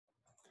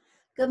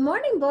Good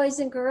morning, boys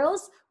and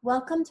girls.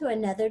 Welcome to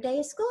another day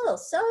of school.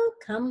 So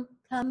come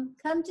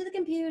to the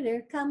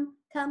computer. Come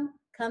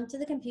to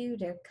the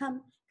computer.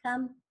 Come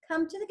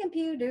to the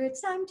computer.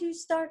 It's time to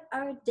start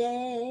our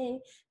day.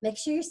 Make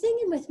sure you're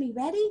singing with me.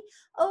 Ready?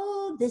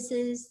 Oh, this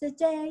is the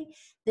day.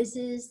 This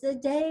is the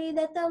day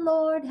that the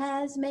Lord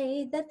has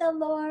made, that the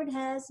Lord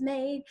has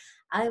made.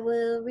 I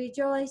will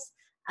rejoice.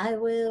 I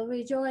will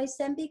rejoice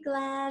and be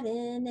glad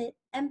in it,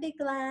 and be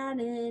glad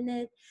in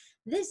it.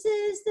 This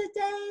is the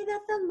day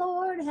that the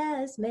Lord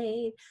has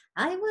made.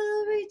 I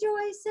will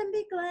rejoice and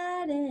be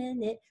glad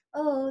in it.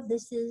 Oh,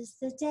 this is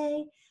the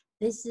day.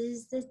 This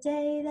is the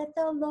day that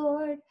the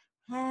Lord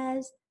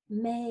has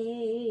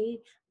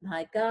made.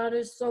 My God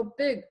is so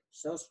big,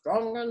 so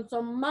strong and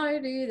so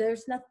mighty.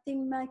 There's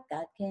nothing my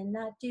God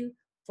cannot do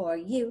for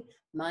you.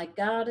 My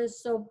God is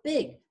so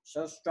big,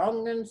 so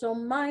strong and so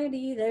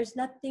mighty. There's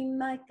nothing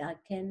my God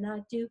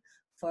cannot do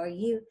for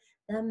you.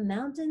 The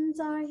mountains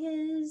are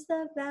his,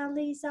 the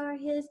valleys are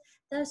his,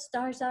 the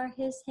stars are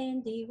his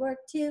handiwork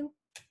too.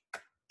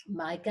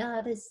 My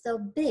God is so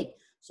big,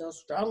 so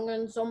strong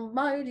and so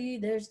mighty,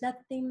 there's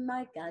nothing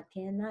my God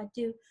cannot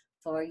do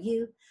for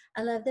you.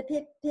 I love the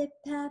pip, pip,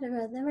 patter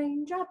of the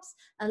raindrops.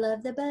 I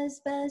love the buzz,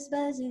 buzz,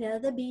 buzzing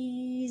of the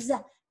bees.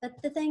 But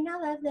the thing I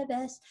love the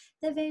best,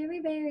 the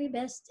very, very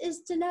best,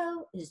 is to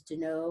know, is to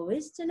know,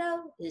 is to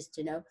know, is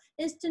to know,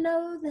 is to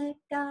know that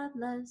God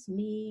loves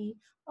me.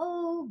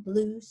 Oh,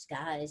 blue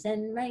skies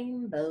and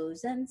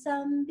rainbows and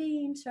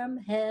sunbeams from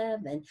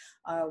heaven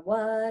are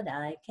what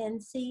I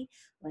can see.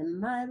 When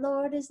my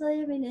Lord is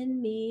living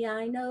in me,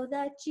 I know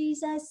that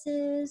Jesus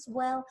is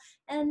well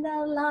and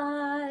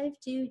alive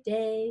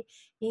today.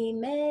 He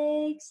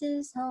makes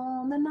his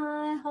home in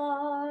my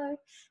heart.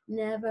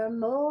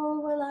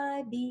 Nevermore will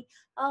I be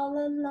all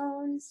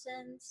alone,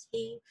 since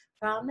he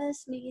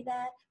promised me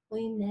that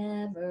we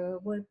never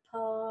would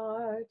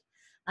part.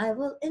 I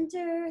will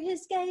enter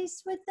his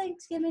gates with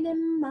thanksgiving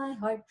in my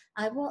heart.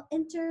 I will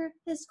enter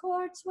his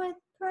courts with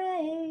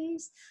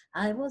praise.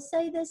 I will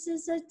say, this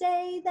is a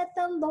day that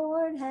the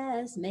Lord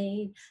has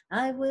made.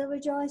 I will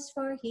rejoice,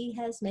 for he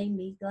has made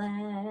me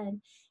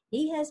glad.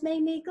 He has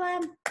made me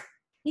glad.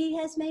 He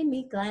has made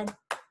me glad.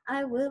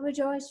 I will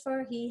rejoice,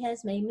 for he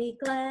has made me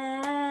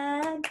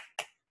glad.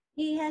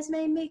 He has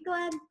made me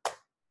glad.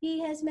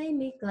 He has made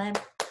me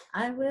glad.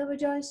 I will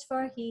rejoice,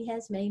 for he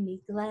has made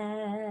me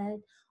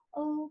glad.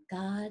 Oh,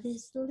 God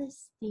is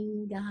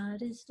listening.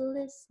 God is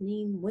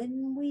listening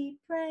when we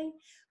pray.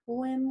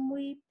 When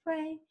we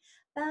pray,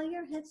 bow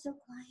your head so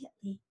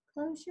quietly.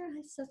 Close your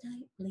eyes so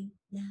tightly.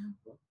 Now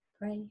we'll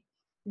pray.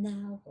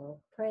 Now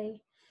we'll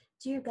pray.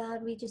 Dear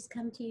God, we just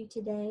come to you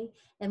today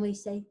and we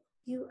say,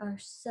 you are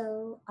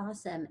so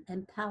awesome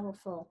and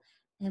powerful.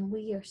 And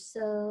we are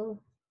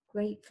so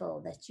grateful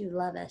that you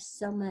love us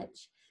so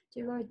much.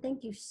 Dear Lord,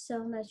 thank you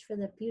so much for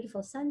the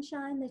beautiful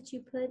sunshine that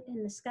you put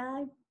in the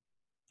sky,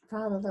 for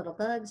all the little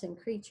bugs and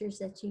creatures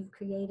that you've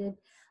created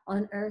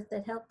on earth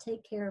that help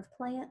take care of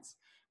plants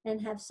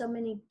and have so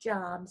many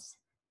jobs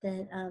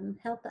that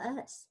help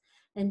us.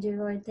 And dear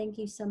Lord, thank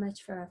you so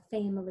much for our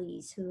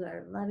families who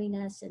are loving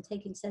us and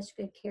taking such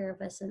good care of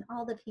us, and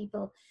all the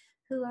people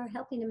who are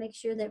helping to make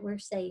sure that we're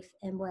safe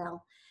and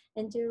well.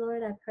 And dear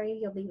Lord, I pray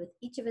you'll be with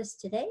each of us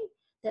today,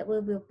 that we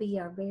will be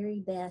our very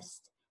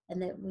best,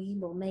 and that we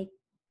will make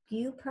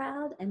you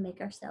proud and make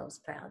ourselves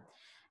proud.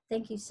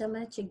 Thank you so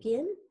much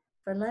again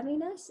for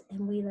loving us,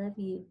 and we love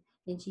you.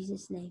 In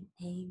Jesus' name,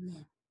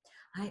 amen.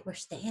 All right, we're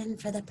standing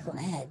for the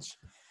pledge.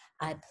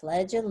 I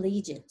pledge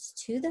allegiance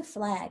to the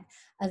flag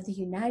of the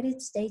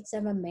United States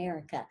of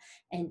America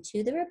and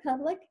to the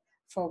republic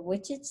for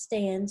which it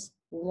stands,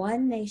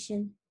 one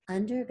nation,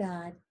 under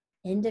God,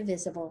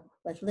 indivisible,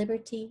 with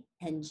liberty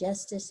and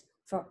justice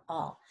for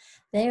all.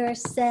 There are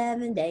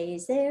 7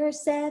 days, there are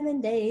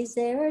 7 days,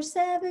 there are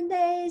 7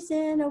 days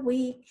in a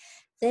week.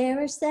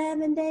 There are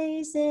 7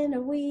 days in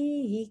a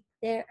week.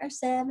 There are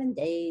 7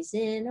 days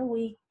in a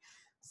week.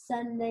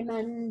 Sunday,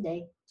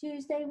 Monday,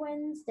 Tuesday,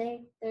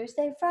 Wednesday,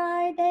 Thursday,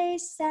 Friday,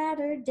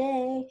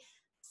 Saturday.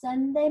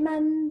 Sunday,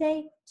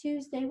 Monday,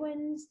 Tuesday,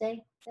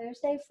 Wednesday,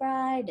 Thursday,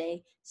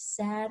 Friday,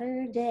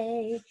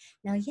 Saturday.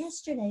 Now,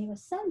 yesterday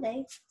was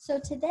Sunday, so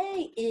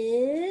today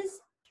is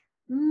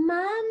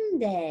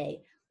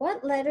Monday.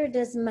 What letter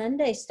does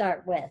Monday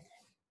start with?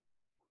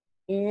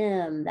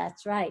 M,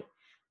 that's right.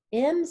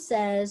 M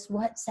says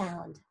what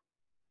sound?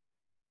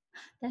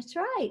 That's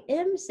right.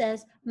 M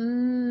says,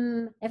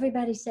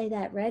 Everybody say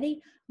that.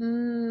 Ready?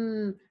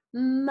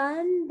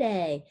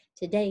 Monday.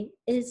 Today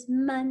is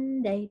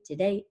Monday.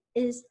 Today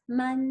is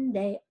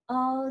Monday.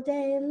 All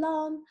day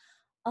long.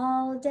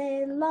 All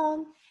day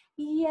long.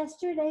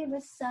 Yesterday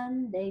was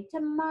Sunday.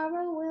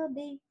 Tomorrow will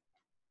be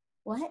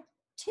what?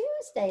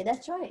 Tuesday.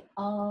 That's right.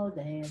 All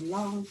day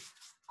long.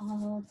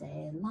 All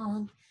day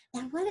long.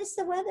 Now, what is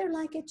the weather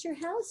like at your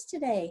house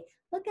today?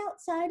 Look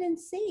outside and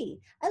see.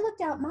 I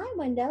looked out my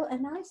window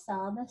and I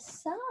saw the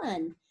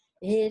sun.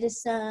 It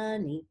is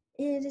sunny.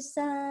 It is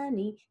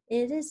sunny.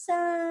 It is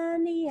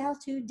sunny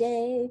out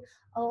today.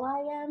 Oh, I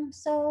am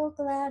so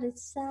glad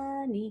it's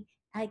sunny.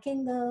 I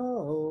can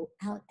go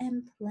out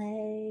and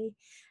play.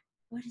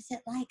 What is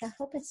it like? I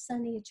hope it's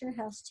sunny at your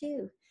house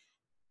too.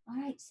 All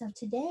right, so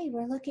today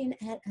we're looking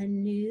at a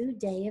new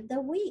day of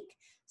the week.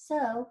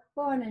 So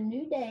we're on a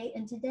new day,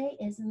 and today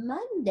is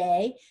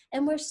Monday,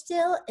 and we're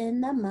still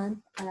in the month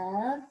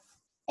of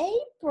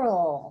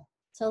April.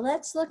 So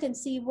let's look and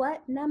see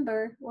what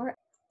number we're.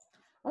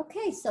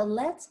 Okay, so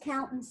let's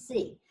count and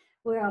see.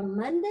 We're on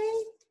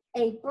Monday,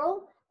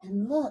 April,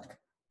 and look,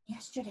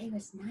 yesterday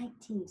was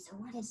 19. So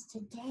what is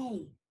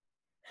today?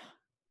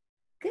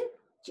 Good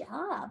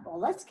job. Well,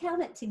 let's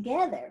count it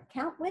together.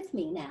 Count with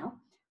me now.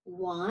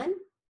 1,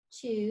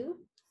 2,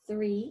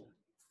 3,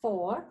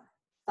 4,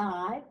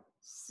 5,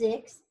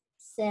 6,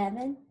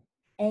 7,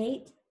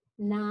 8,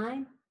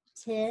 9,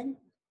 10,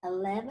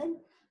 11,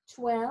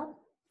 12,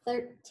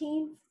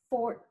 13,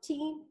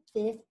 14,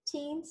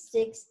 15,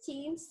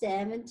 16,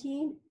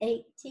 17,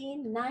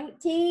 18,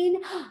 19,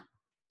 20.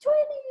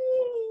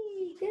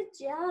 Good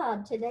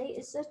job. Today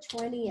is the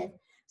 20th.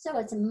 So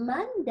it's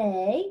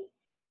Monday,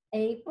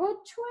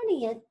 April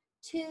 20th,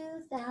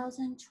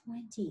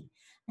 2020.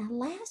 Now,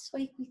 last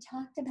week we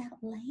talked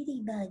about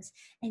ladybugs.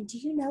 And do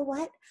you know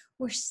what?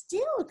 We're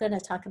still going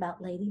to talk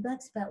about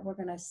ladybugs, but we're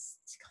going to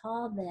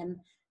call them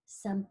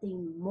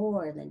something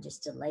more than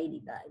just a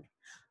ladybug.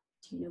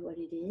 Do you know what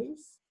it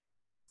is?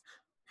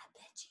 I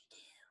bet you do.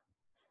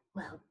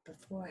 Well,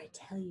 before I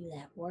tell you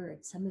that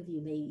word, some of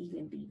you may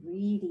even be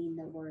reading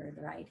the word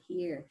right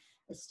here.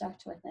 It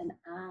starts with an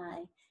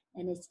I,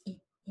 and it's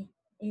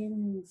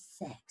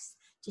insects.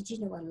 Did you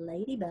know a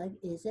ladybug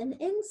is an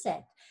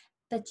insect?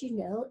 But you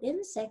know,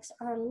 insects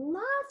are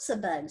lots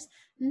of bugs,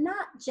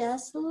 not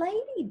just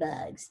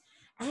ladybugs.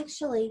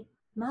 Actually,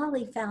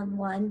 Molly found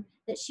one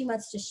that she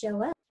wants to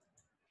show us.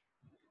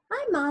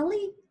 Hi,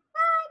 Molly.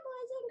 Hi,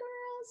 boys and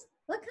girls.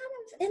 What kind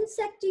of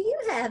insect do you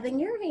have in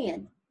your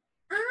hand?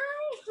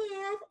 I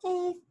have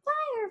a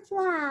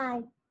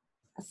firefly.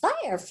 A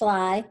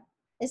firefly?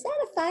 Is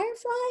that a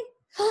firefly?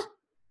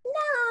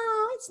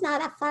 No, it's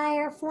not a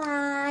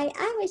firefly.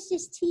 I was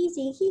just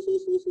teasing.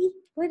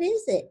 What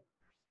is it?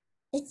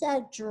 It's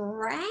a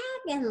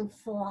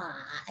dragonfly.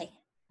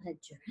 A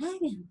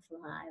dragonfly.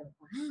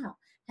 Wow.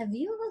 Have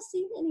you all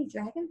seen any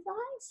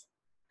dragonflies?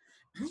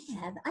 I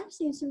have. I've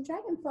seen some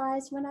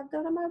dragonflies when I've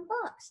gone to my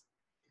box.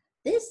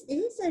 This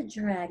is a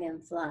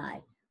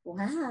dragonfly.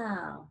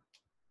 Wow.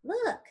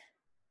 Look,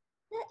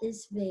 that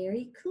is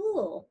very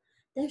cool.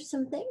 There's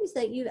some things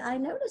that I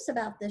notice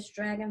about this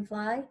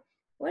dragonfly.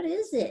 What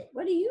is it?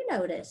 What do you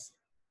notice?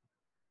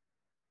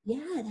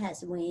 Yeah, it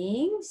has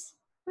wings.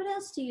 What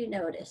else do you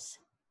notice?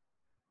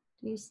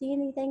 Do you see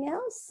anything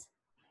else?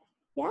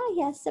 Yeah,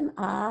 he has some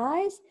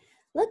eyes.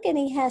 Look, and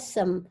he has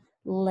some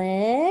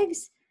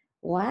legs.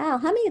 Wow,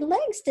 how many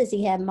legs does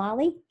he have,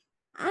 Molly?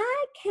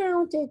 I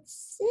counted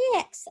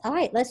 6. All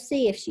right, let's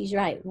see if she's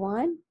right.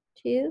 1,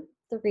 2,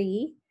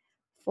 3,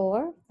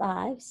 4,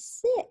 5,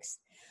 6.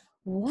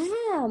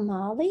 Wow,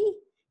 Molly,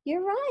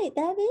 you're right.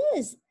 That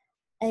is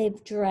a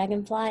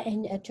dragonfly,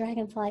 and a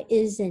dragonfly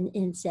is an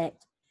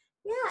insect.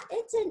 Yeah,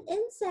 it's an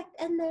insect,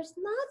 and there's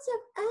lots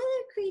of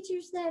other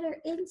creatures that are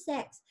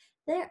insects.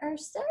 There are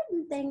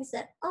certain things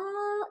that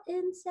all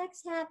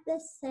insects have the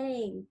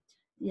same.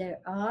 There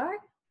are,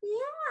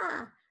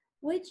 yeah.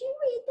 Would you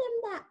read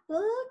them that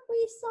book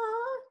we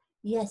saw?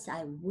 Yes,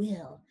 I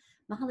will.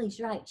 Molly's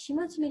right. She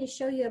wants me to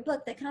show you a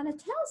book that kind of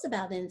tells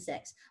about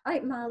insects. All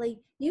right, Molly,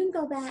 you can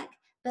go back,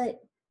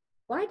 but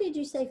why did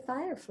you say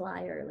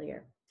firefly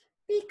earlier?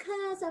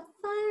 Because a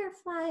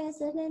firefly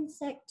is an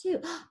insect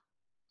too.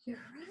 You're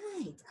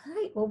right. All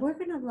right. Well, we're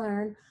going to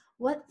learn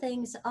what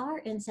things are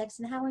insects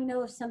and how we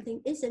know if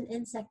something is an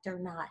insect or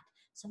not.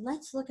 So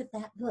let's look at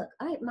that book.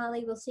 All right,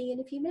 Molly, we'll see you in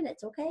a few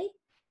minutes, okay? All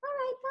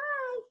right,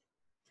 bye.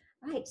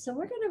 All right, so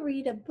we're going to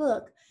read a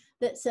book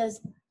that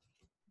says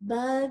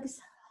Bugs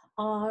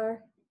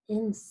Are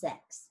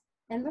Insects.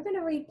 And we're going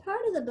to read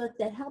part of the book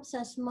that helps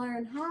us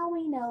learn how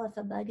we know if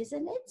a bug is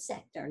an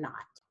insect or not.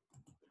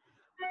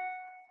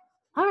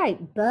 All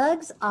right,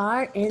 bugs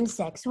are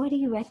insects. What do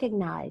you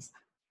recognize?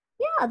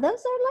 Yeah, those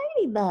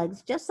are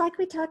ladybugs, just like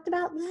we talked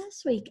about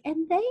last week,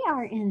 and they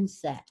are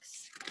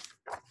insects.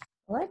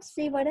 Let's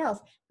see what else.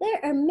 There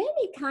are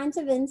many kinds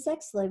of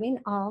insects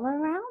living all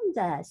around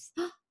us.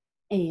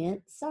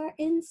 Ants are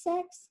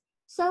insects,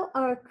 so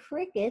are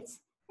crickets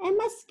and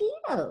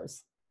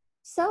mosquitoes.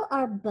 So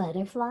are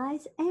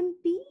butterflies and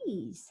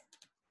bees.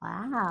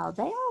 Wow,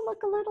 they all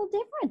look a little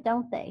different,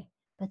 don't they?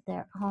 But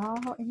they're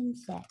all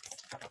insects.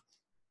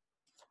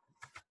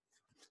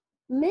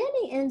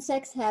 Many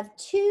insects have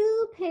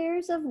 2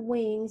 pairs of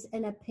wings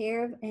and a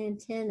pair of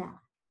antennae.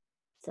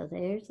 So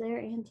there's their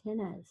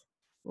antennas.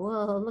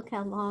 Whoa, look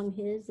how long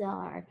his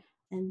are.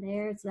 And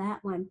there's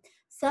that one.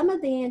 Some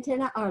of the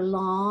antennae are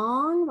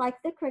long,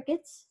 like the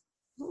crickets,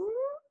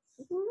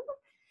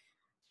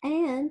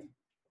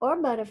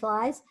 or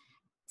butterflies.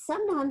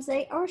 Sometimes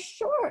they are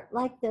short,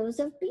 like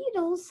those of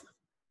beetles.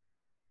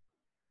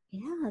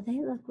 Yeah, they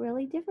look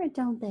really different,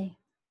 don't they?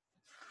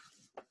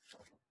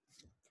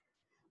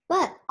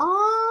 But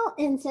all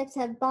insects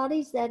have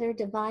bodies that are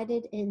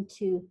divided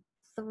into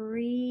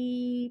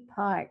 3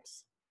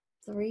 parts.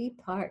 3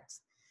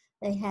 parts.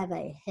 They have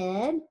a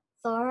head,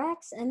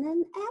 thorax, and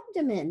an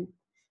abdomen.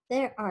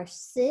 There are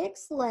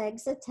 6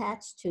 legs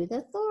attached to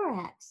the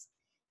thorax.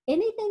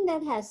 Anything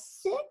that has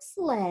 6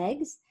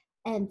 legs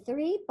and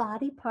 3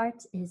 body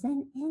parts is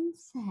an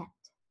insect.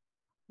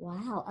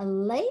 Wow, a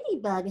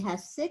ladybug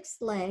has 6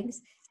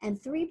 legs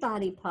and 3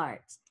 body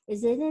parts.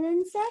 Is it an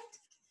insect?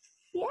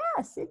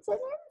 Yes, it's an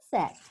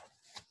insect.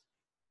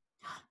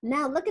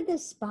 Now look at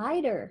this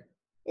spider.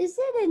 Is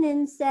it an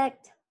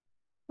insect?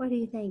 What do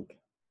you think?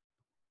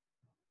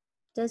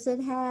 Does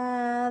it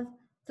have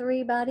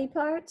 3 body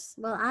parts?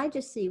 Well, I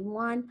just see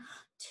 1,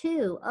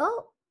 2.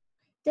 Oh,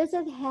 does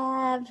it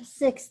have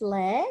 6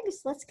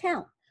 legs? Let's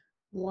count.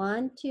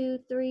 1, 2,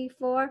 3,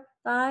 4,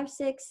 5,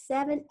 6,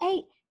 7,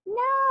 8.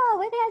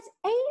 No, it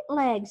has 8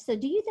 legs. So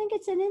do you think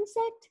it's an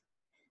insect?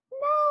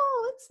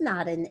 No, it's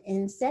not an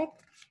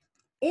insect.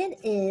 It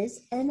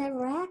is an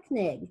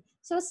arachnid.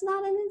 So it's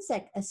not an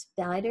insect. A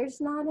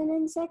spider's not an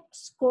insect.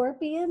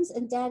 Scorpions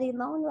and daddy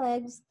long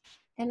legs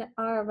and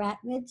are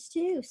arachnids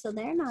too. So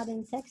they're not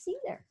insects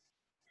either.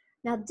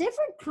 Now,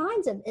 different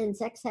kinds of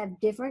insects have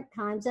different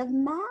kinds of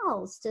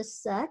mouths to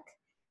suck,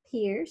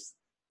 pierce,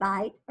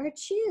 bite, or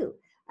chew.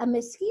 A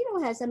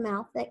mosquito has a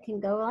mouth that can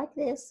go like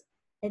this.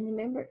 And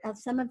remember,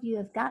 some of you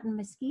have gotten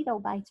mosquito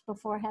bites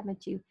before,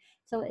 haven't you?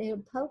 So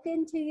it'll poke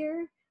into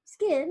your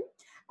skin.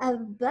 A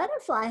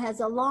butterfly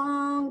has a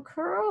long,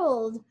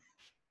 curled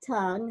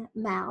tongue,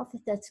 mouth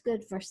that's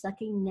good for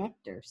sucking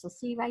nectar. So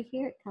see right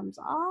here, it comes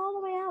all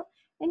the way out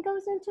and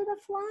goes into the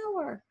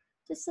flower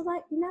to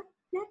select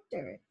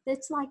nectar.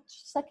 It's like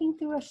sucking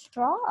through a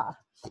straw.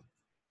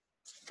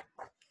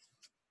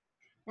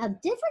 Now,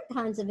 different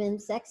kinds of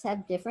insects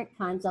have different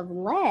kinds of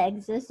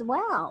legs as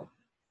well.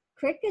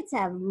 Crickets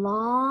have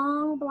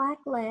long black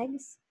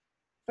legs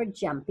for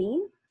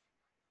jumping.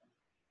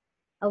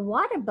 A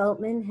water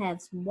boatman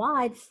has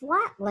wide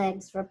flat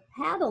legs for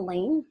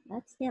paddling.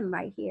 That's him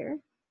right here.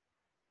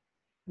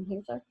 And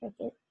here's our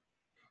cricket.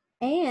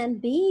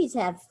 And bees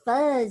have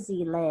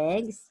fuzzy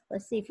legs.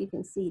 Let's see if you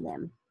can see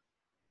them.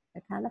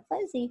 They're kind of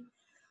fuzzy.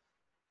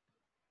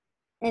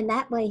 And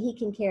that way he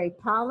can carry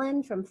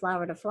pollen from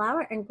flower to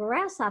flower. And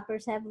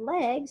grasshoppers have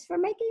legs for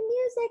making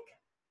music.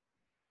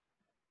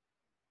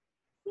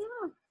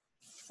 Yeah,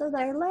 so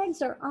their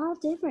legs are all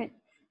different.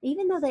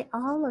 Even though they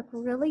all look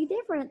really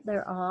different,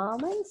 they're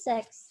all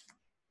insects.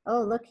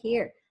 Oh, look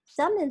here.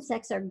 Some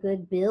insects are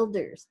good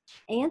builders.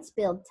 Ants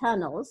build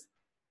tunnels.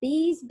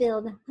 Bees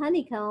build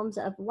honeycombs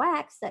of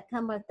wax that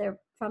come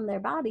from their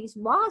bodies.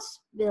 Wasps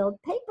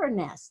build paper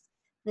nests.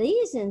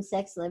 These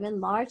insects live in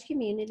large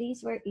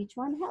communities where each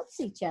one helps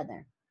each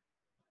other.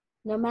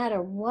 No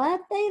matter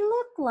what they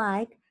look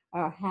like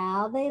or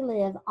how they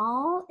live,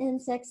 all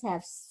insects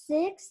have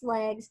 6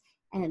 legs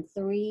and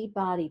 3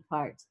 body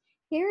parts.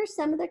 Here are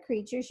some of the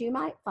creatures you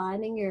might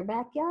find in your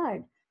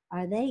backyard.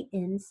 Are they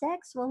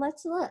insects? Well,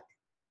 let's look.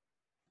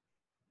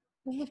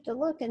 We have to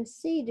look and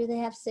see, do they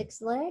have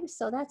 6 legs?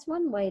 So that's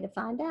one way to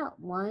find out.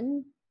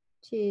 1,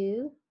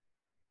 2,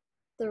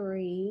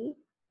 3,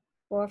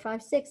 4,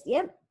 5, 6.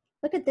 Yep,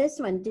 look at this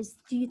one. Do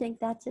you think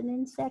that's an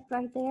insect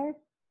right there?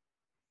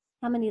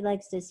 How many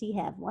legs does he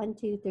have? 1,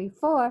 2, 3,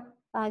 4,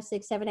 5,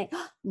 6, 7, 8.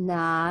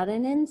 Not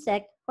an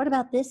insect. What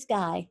about this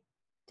guy?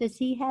 Does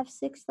he have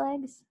 6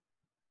 legs?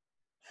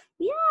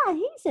 Yeah,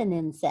 he's an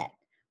insect.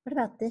 What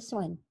about this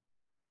one?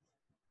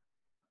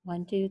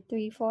 1, 2,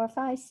 3, 4,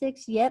 5,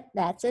 6. Yep,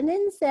 that's an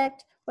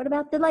insect. What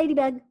about the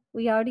ladybug?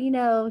 We already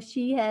know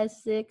she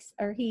has 6,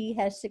 or he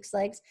has 6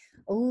 legs.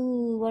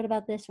 Oh, what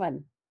about this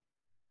one?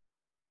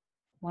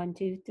 1,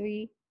 2,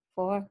 3,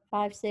 4,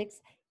 5,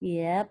 6.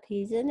 Yep,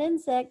 he's an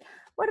insect.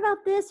 What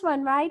about this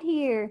one right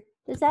here?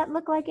 Does that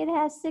look like it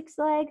has 6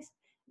 legs?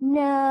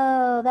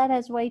 No, that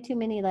has way too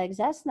many legs.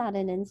 That's not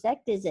an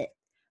insect, is it?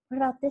 What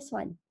about this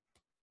one?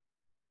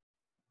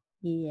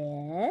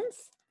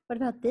 Yes. What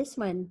about this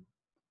one?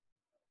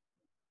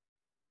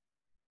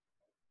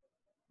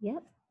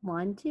 Yep.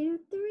 1, 2,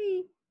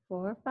 3,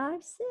 4,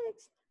 5, 6.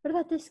 What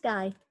about this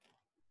guy?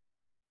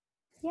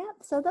 Yep.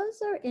 So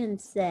those are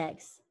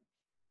insects.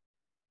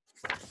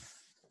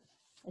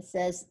 It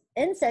says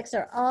insects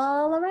are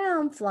all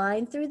around,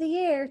 flying through the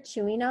air,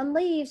 chewing on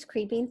leaves,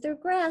 creeping through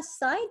grass.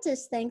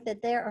 Scientists think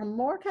that there are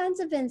more kinds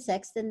of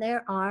insects than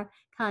there are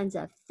kinds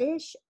of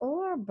fish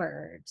or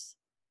birds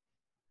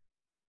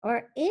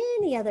or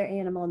any other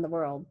animal in the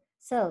world.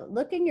 So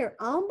look in your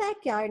own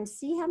backyard and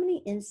see how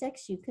many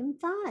insects you can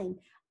find.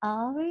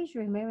 Always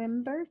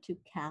remember to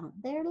count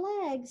their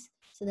legs.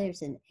 So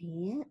there's an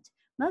ant.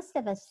 Most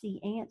of us see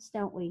ants,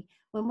 don't we?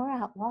 When we're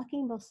out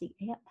walking, we'll see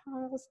ant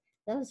piles.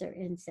 Those are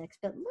insects.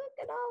 But look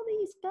at all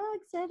these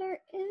bugs that are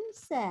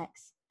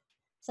insects.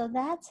 So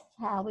that's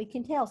how we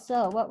can tell.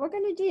 So what we're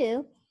going to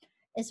do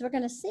is we're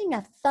going to sing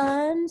a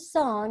fun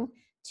song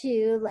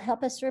to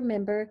help us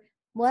remember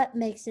what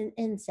makes an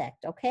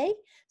insect, okay?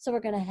 So we're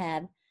going to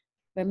have,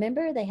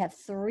 remember, they have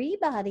 3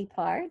 body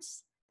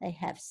parts. They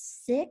have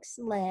 6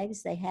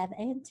 legs. They have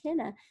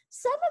antennae.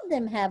 Some of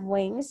them have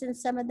wings and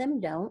some of them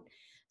don't.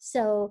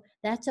 So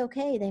that's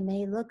okay. They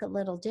may look a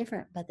little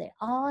different, but they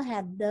all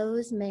have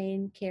those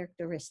main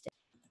characteristics.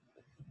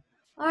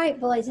 All right,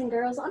 boys and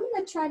girls, I'm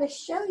going to try to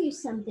show you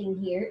something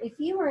here. If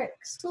you were at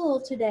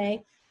school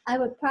today, I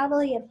would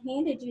probably have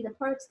handed you the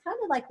parts kind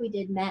of like we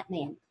did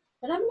Matman.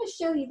 But I'm going to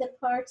show you the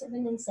parts of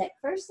an insect.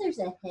 First, there's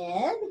a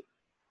head.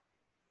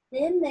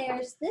 Then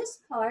there's this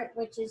part,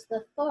 which is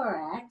the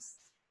thorax.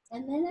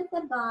 And then at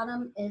the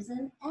bottom is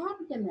an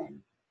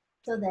abdomen.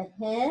 So the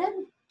head,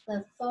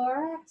 the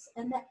thorax,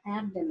 and the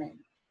abdomen.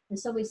 And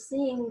so we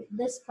sing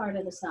this part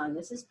of the song.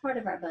 This is part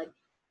of our bug.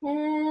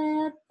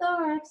 Head,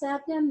 thorax,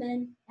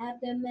 abdomen,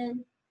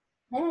 abdomen.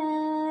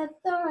 Head,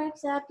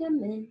 thorax,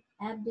 abdomen,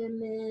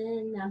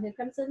 abdomen. Now here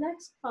comes the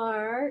next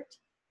part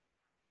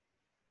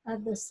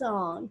of the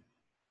song.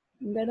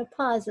 I'm going to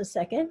pause a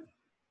second.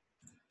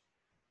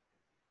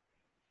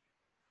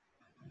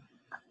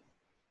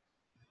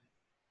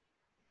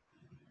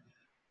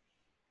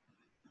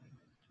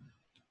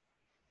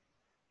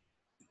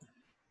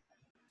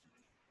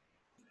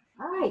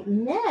 All right,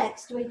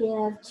 next we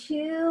have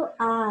 2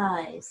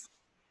 eyes.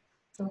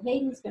 So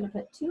Hayden's going to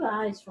put 2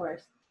 eyes for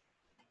us.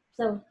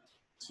 So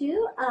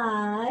 2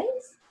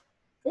 eyes.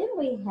 Then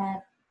we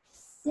have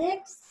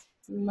 6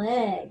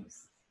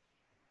 legs.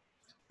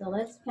 So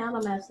let's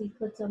count them as he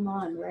puts them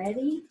on.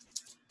 Ready?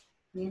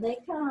 Here they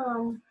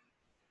come.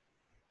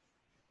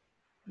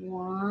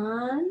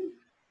 1,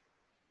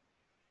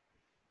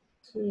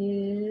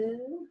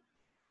 2,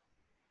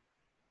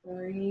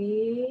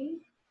 3,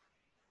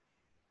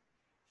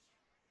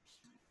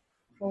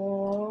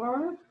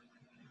 4,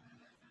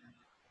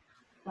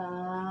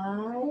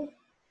 5,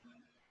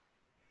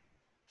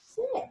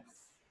 6.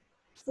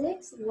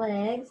 6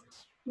 legs.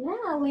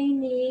 Now we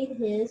need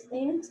his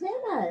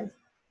antennas.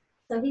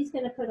 So he's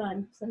going to put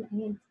on some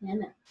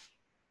antenna.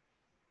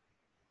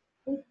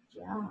 Good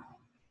job.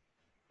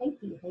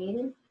 Thank you,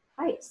 Hayden.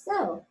 All right,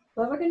 so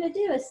what we're going to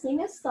do is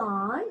sing a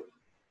song.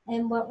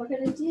 And what we're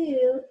going to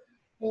do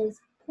is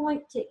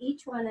point to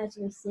each one as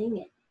we sing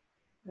it.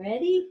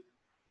 Ready?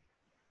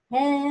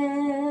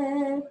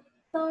 Head,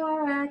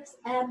 thorax,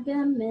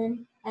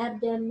 abdomen,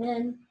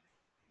 abdomen.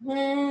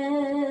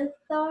 Head,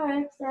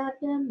 thorax,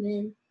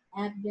 abdomen,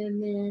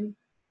 abdomen.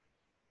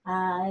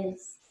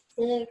 Eyes,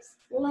 6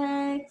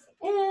 legs,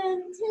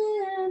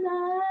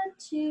 antenna,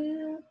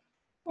 2.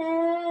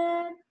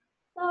 Head,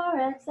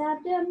 thorax,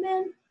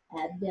 abdomen,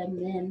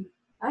 abdomen.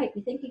 All right,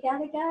 you think you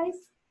got it, guys?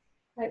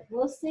 All right,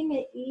 we'll sing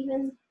it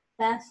even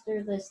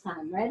faster this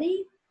time.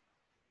 Ready?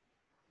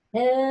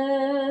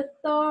 Head,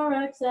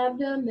 thorax,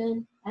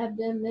 abdomen,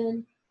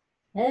 abdomen.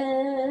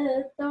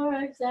 Head,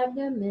 thorax,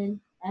 abdomen,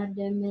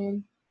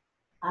 abdomen.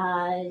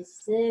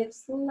 Eyes,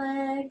 6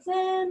 legs,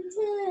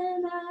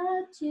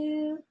 antenna,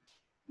 2.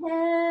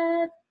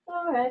 Head,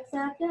 thorax,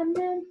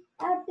 abdomen,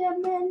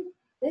 abdomen.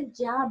 Good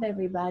job,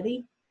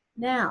 everybody.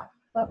 Now,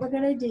 what we're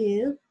going to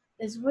do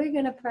is we're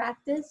going to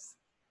practice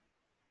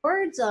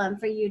words on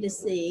for you to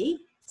see.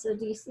 So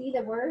do you see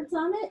the words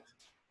on it?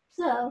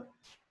 So,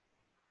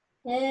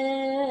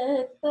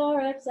 head,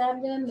 thorax,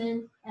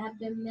 abdomen,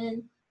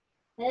 abdomen.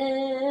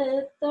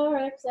 Head,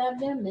 thorax,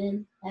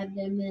 abdomen,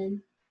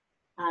 abdomen.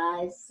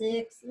 Eyes,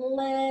 6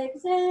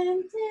 legs,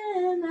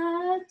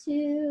 antenna,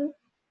 2.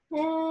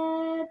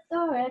 Head,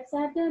 thorax,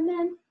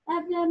 abdomen,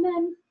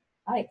 abdomen.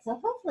 All right, so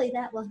hopefully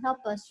that will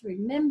help us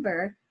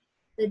remember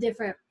the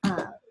different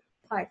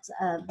parts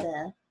of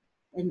the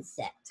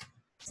insect.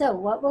 So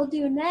what we'll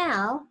do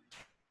now,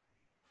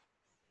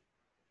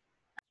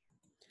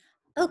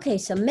 okay,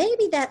 so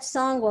maybe that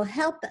song will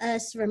help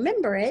us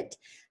remember it,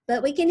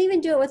 but we can even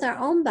do it with our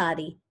own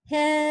body.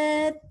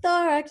 Head,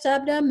 thorax,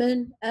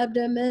 abdomen,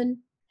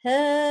 abdomen.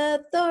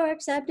 Head,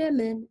 thorax,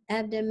 abdomen,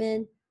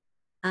 abdomen.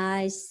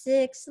 Eyes,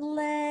 6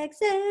 legs,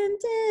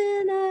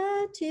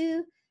 antenna,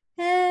 2.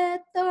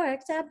 Head,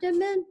 thorax,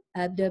 abdomen,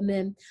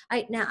 abdomen. All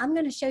right, now I'm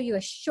going to show you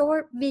a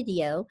short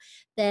video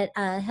that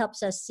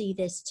helps us see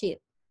this too.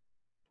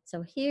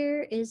 So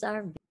here is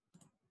our video.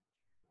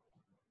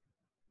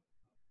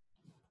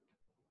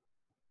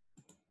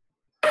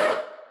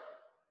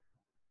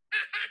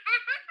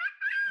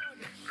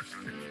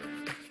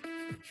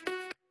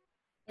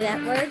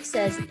 That word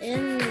says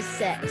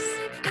insects.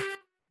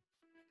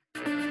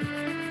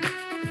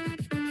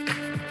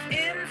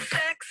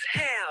 Insects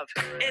have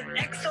an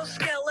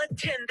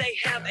exoskeleton. They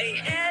have a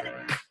head,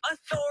 a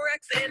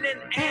thorax, and an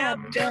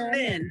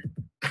abdomen.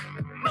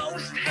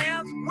 Most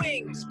have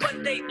wings,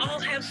 but they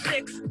all have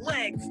 6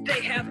 legs.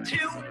 They have 2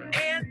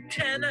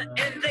 antennae,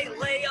 and they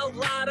lay a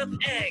lot of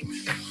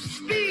eggs.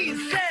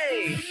 Bees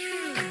say,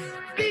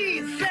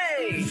 bees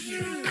say,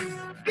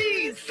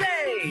 bees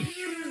say,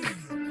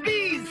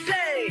 bees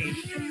say,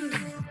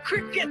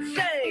 crickets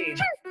say,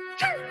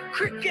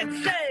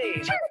 crickets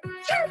say,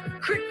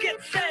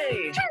 crickets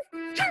say,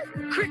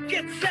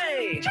 crickets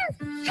say,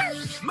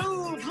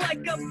 move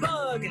like a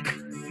bug,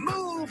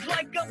 move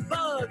like a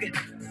bug,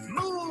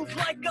 move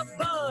like a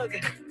bug,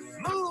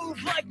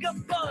 move like a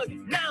bug.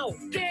 Now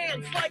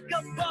dance like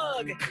a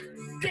bug,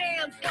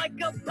 dance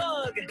like a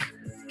bug,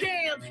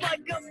 dance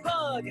like a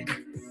bug,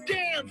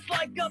 dance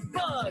like a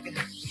bug.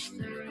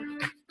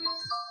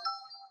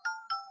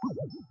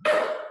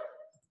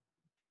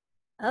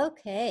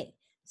 Okay,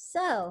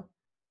 so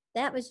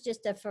That was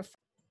just a for.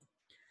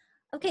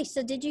 Okay,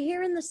 so did you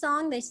hear in the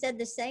song they said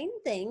the same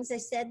things? They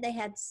said they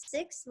had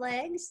 6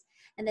 legs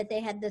and that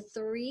they had the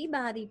 3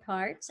 body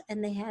parts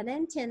and they had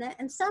antenna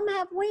and some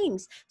have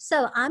wings.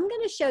 So I'm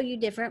going to show you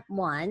different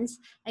ones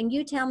and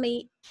you tell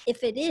me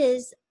if it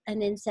is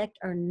an insect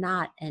or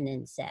not an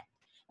insect.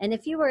 And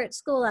if you were at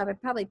school, I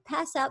would probably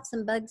pass out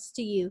some bugs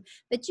to you,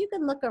 but you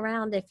can look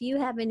around if you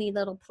have any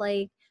little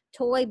play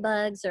toy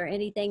bugs or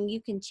anything,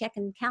 you can check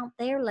and count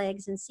their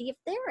legs and see if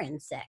they're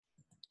insects.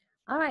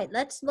 All right,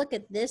 let's look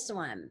at this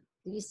one.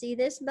 Do you see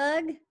this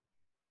bug?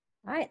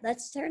 All right,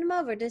 let's turn him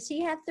over. Does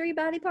he have 3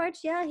 body parts?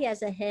 Yeah, he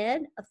has a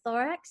head, a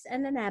thorax,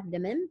 and an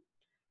abdomen.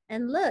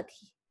 And look,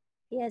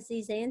 he has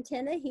these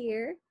antennae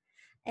here.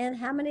 And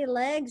how many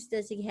legs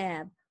does he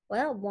have?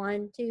 Well,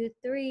 1, 2,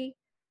 3,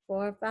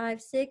 4,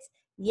 5, 6.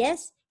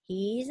 Yes,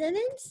 he's an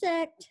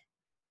insect.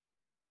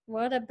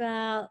 What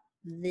about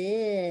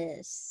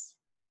this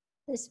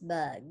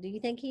bug? Do you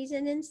think he's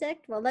an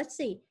insect? Well, let's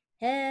see.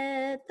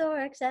 Head,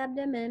 thorax,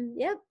 abdomen.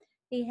 Yep.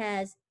 He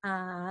has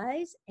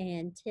eyes,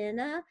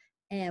 antenna,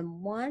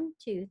 and 1,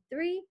 2,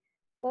 3,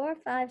 4,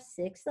 5,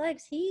 6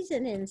 legs. He's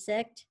an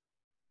insect.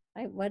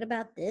 All right, what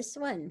about this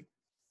one?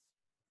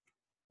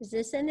 Is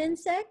this an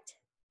insect?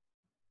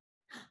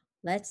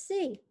 Let's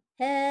see.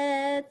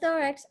 Head,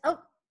 thorax. Oh,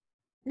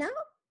 no.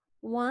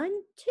 1,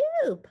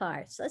 2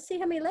 parts. Let's see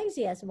how many legs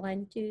he has.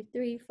 1, 2,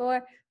 3,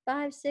 4,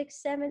 5,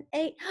 6, 7,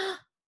 8.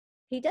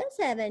 He does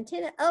have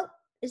antenna. Oh,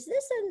 is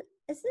this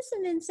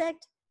an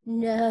insect?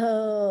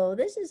 No,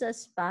 this is a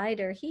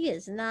spider. He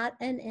is not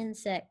an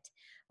insect.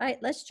 All right,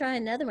 let's try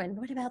another one.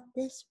 What about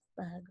this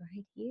bug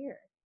right here?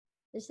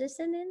 Is this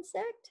an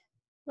insect?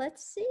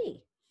 Let's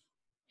see.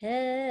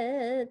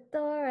 Head,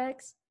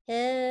 thorax,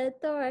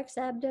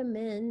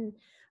 abdomen.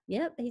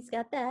 Yep, he's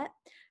got that.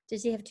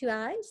 Does he have 2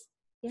 eyes?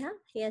 Yeah,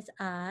 he has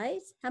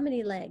eyes. How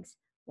many legs?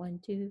 1,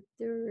 2,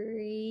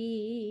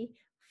 3,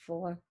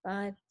 4,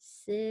 5,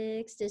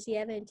 6. Does he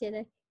have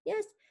antenna?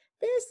 Yes,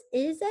 this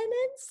is an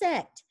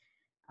insect.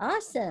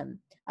 Awesome.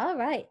 All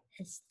right.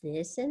 Is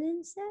this an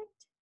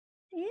insect?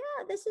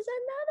 Yeah, this is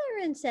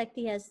another insect.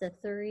 He has the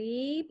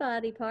 3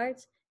 body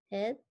parts,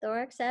 head,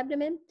 thorax,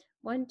 abdomen,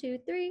 1, 2,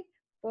 3,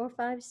 4,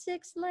 5,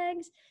 6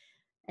 legs.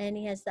 And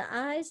he has the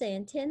eyes,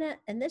 antenna,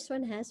 and this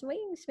one has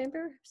wings.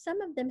 Remember,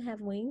 some of them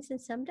have wings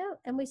and some don't.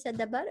 And we said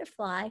the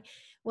butterfly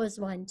was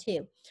one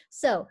too.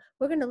 So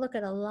we're going to look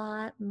at a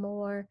lot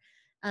more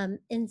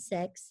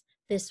insects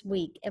this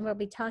week, and we'll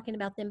be talking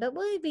about them, but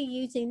we'll be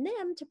using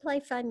them to play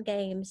fun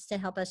games to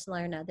help us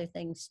learn other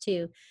things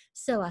too.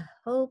 So I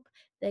hope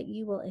that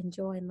you will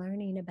enjoy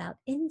learning about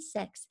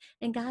insects.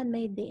 And God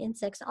made the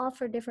insects all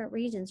for different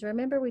reasons.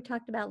 Remember, we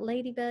talked about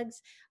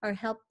ladybugs are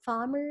help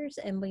farmers,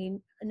 and we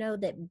know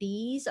that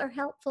bees are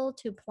helpful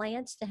to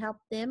plants to help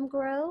them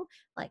grow,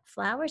 like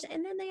flowers,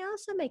 and then they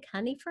also make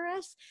honey for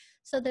us.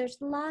 So there's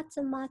lots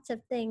and lots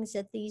of things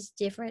that these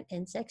different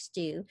insects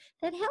do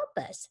that help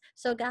us.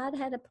 So God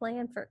had a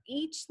plan for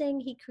each thing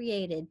he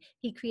created.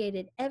 He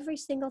created every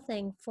single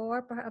thing for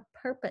a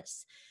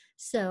purpose.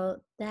 So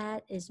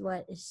that is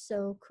what is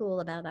so cool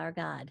about our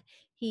God.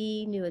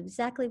 He knew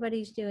exactly what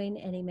he's doing,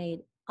 and he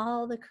made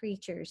all the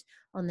creatures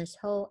on this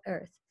whole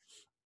earth.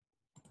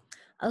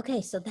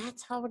 Okay, so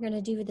that's how we're going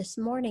to do this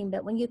morning.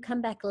 But when you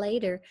come back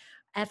later,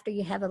 after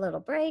you have a little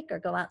break or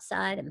go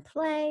outside and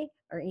play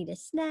or eat a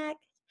snack,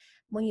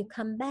 when you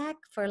come back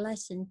for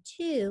lesson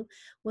 2,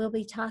 we'll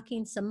be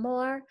talking some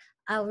more.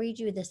 I'll read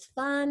you this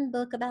fun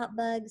book about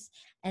bugs,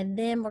 and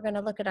then we're going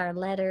to look at our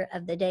letter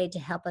of the day to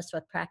help us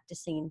with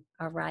practicing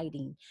our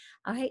writing.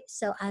 All right,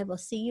 so I will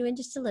see you in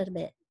just a little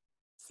bit.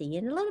 See you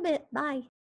in a little bit. Bye.